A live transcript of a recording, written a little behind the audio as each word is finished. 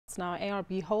Now,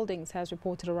 ARB Holdings has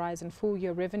reported a rise in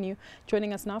full-year revenue.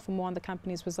 Joining us now for more on the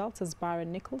company's results is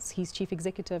Byron Nichles. He's Chief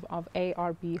Executive of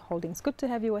ARB Holdings. Good to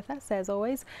have you with us, as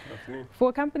always. Good afternoon. For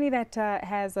a company that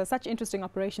has such interesting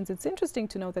operations, it's interesting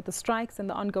to know that the strikes and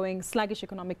the ongoing sluggish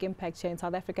economic impact here in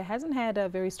South Africa hasn't had a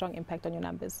very strong impact on your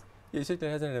numbers. Yeah, it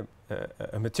certainly hasn't had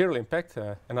a material impact,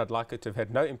 and I'd like it to have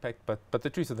had no impact, but the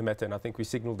truth of the matter, and I think we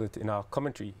signalled it in our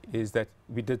commentary, is that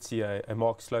we did see a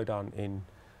marked slowdown in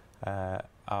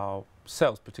our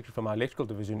sales, particularly from our electrical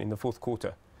division in the fourth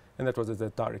quarter, and that was as a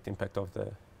direct impact of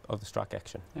the strike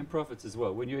action. And profits as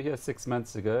well. When you were here 6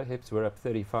 months ago, HEPS were up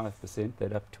 35%,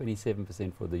 they're up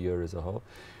 27% for the year as a whole.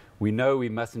 We know we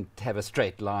mustn't have a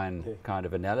straight line kind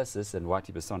of analysis, and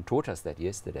Whitey Basson taught us that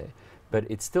yesterday, but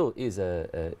it still is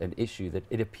an issue that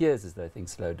it appears as though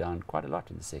things slowed down quite a lot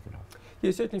in the second half.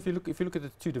 Yeah, certainly if you look at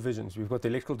the two divisions, we've got the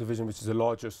electrical division, which is the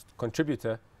largest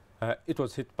contributor. It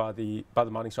was hit by the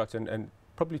mining strikes and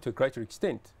probably to a greater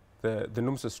extent the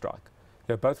NUMSA strike.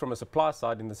 Both from a supply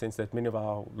side, in the sense that many of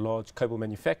our large cable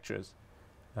manufacturers,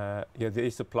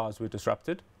 their supplies were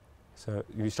disrupted, so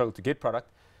we struggled to get product.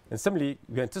 And similarly,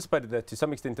 we anticipated that to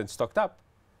some extent and stocked up,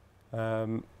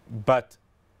 but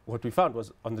what we found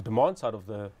was on the demand side of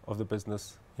the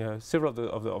business, several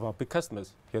of our big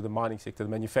customers, the mining sector, the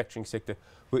manufacturing sector,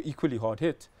 were equally hard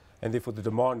hit, and therefore the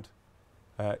demand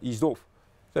eased off.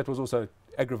 That was also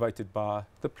aggravated by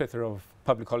the plethora of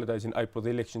public holidays in April, the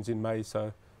elections in May.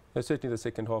 So certainly the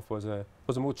second half was a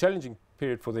more challenging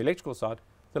period for the electrical side.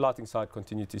 The lighting side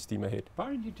continued to steam ahead.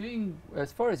 Byron, you're doing,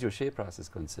 as far as your share price is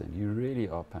concerned, you really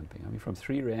are pumping. I mean, from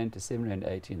 3 Rand to 7.80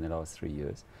 Rand in the last 3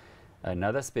 years.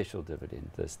 Another special dividend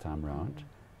this time round.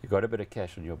 You've got a bit of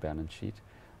cash on your balance sheet.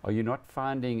 Are you not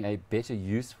finding a better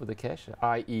use for the cash,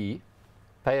 i.e.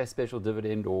 pay a special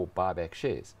dividend or buy back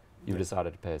shares? You've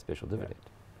decided to pay a special dividend.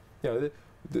 Yeah,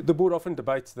 the board often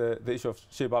debates the issue of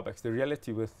share buybacks. The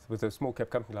reality with a small cap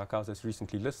company like ours that's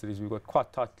recently listed is we've got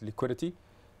quite tight liquidity.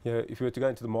 If we were to go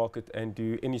into the market and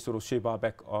do any sort of share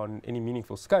buyback on any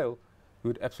meaningful scale, we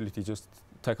would absolutely just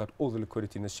take out all the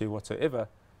liquidity in the share whatsoever.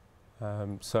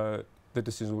 So the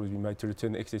decision will always be made to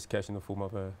return the excess cash in the form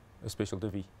of a special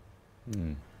divvy.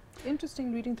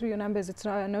 Interesting reading through your numbers. It's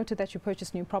noted that you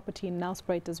purchased new property in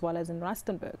Nelspruit as well as in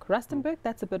Rustenburg. Rustenburg,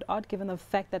 that's a bit odd given the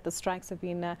fact that the strikes have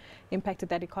been impacted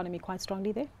that economy quite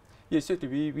strongly there. Yes,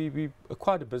 certainly. We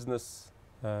acquired a business,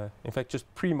 in fact,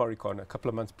 just pre-Marikana, a couple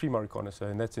of months pre-Marikana. So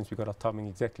in that sense, we got our timing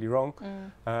exactly wrong.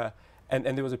 And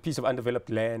there was a piece of undeveloped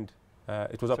land.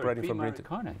 It was operating from rented.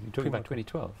 You're talking about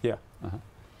 2012? Yeah.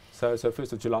 So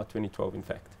 1st of July 2012, in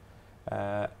fact.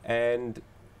 And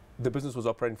the business was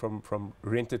operating from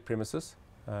rented premises,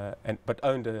 but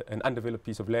owned an undeveloped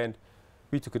piece of land.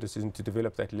 We took a decision to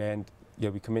develop that land.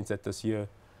 We commenced that this year.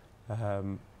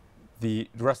 The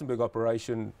Rustenburg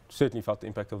operation certainly felt the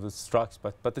impact of the strikes,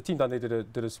 but the team down there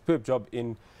did a superb job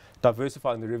in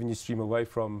diversifying the revenue stream away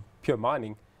from pure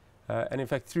mining. And in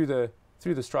fact, through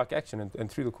the strike action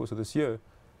and through the course of this year,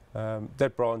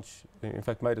 that branch, in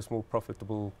fact, made a small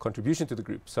profitable contribution to the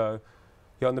group. So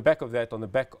on the back of that, on the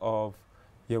back of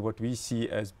what we see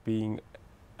as being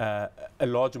a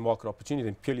larger market opportunity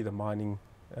than purely the mining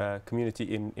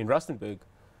community in Rustenburg,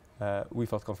 we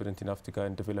felt confident enough to go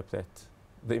and develop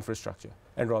the infrastructure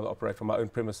and rather operate from our own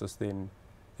premises than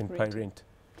pay rent.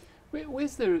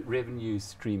 Where's the revenue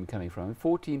stream coming from?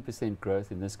 14%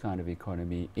 growth in this kind of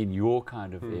economy in your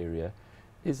kind of area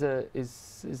is a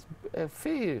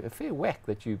fair whack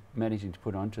that you're managing to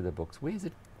put onto the books. Where is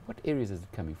it? What areas is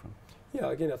it coming from? Yeah,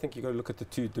 again, I think you've got to look at the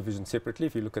two divisions separately.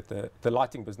 If you look at the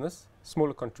lighting business,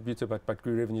 smaller contributor, but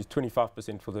grew revenues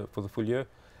 25% for the full year.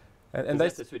 And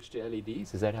that's the switch to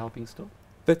LEDs. Is that helping still?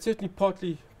 That's certainly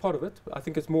partly part of it. I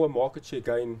think it's more a market share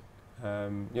gain.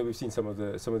 We've seen some of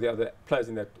the other players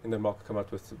in the market come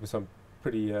out with some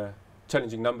pretty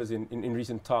challenging numbers in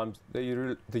recent times. The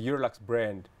Eurolux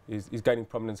brand is gaining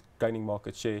prominence, gaining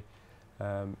market share.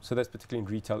 So that's particularly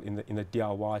in retail, in the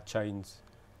DIY chains.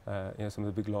 Some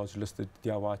of the big, large listed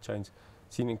DIY chains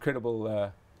seen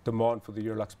incredible demand for the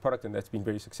Eurolux product, and that's been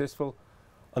very successful.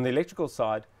 On the electrical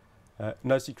side,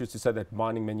 no secrets to say that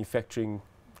mining, manufacturing,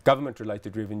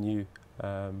 government-related revenue,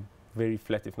 very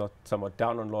flat, if not somewhat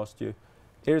down on last year.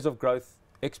 Areas of growth,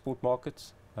 export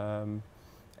markets, and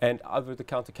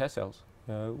over-the-counter cash sales,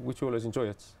 which we always enjoy.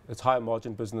 It's higher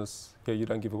margin business. You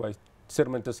don't give away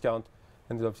settlement discount,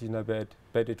 and there's obviously no bad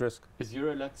debt risk. Is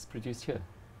Eurolux produced here?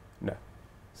 No.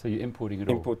 So you're importing it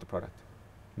all? Import the product.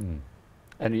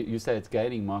 And you say it's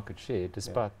gaining market share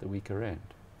despite the weaker rand.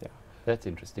 Yeah. That's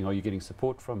interesting. Are you getting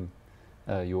support from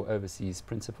your overseas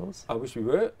principals? I wish we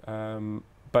were,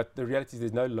 but the reality is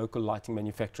there's no local lighting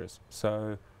manufacturers.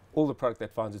 So all the product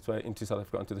that finds its way into South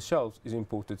Africa onto the shelves is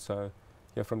imported. So,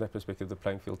 yeah, from that perspective, the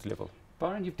playing field's level.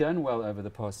 Byron, you've done well over the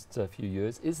past few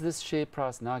years. Is this share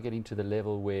price now getting to the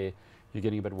level where you're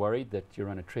getting a bit worried that you're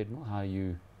on a treadmill? How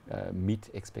you meet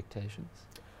expectations?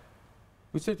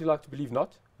 We'd certainly like to believe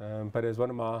not, but as one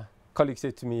of my colleagues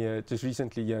said to me just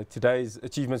recently, today's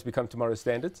achievements become tomorrow's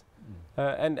standards,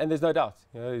 and there's no doubt.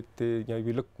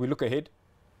 We look ahead,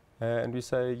 and we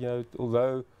say,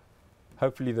 although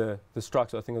hopefully the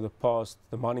strikes are a thing of the past,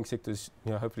 the mining sectors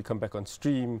hopefully come back on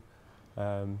stream.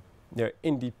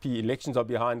 NDP elections are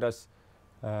behind us.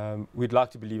 We'd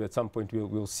like to believe at some point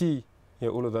we'll see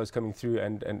all of those coming through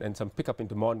and some pickup in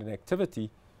demand and activity.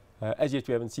 As yet,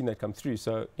 we haven't seen that come through.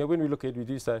 So, when we look ahead, we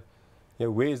do say,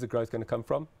 where is the growth going to come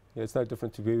from? It's no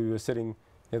different to where we were sitting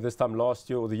this time last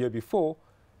year or the year before.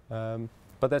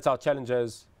 But that's our challenge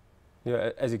as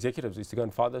executives, is to go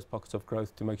and find those pockets of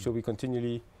growth to make sure we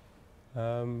continually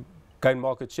gain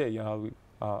market share.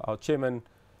 Our chairman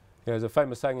has a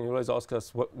famous saying, and he always asks us,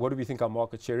 what do we think our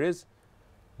market share is?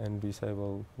 And we say,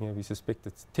 well, we suspect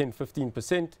it's 10,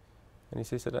 15%. And he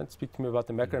says, so don't speak to me about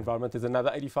the macro environment. There's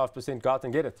another 85%. Go out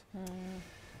and get it.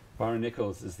 Byron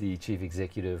Nichles is the Chief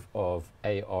Executive of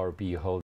ARB Holdings.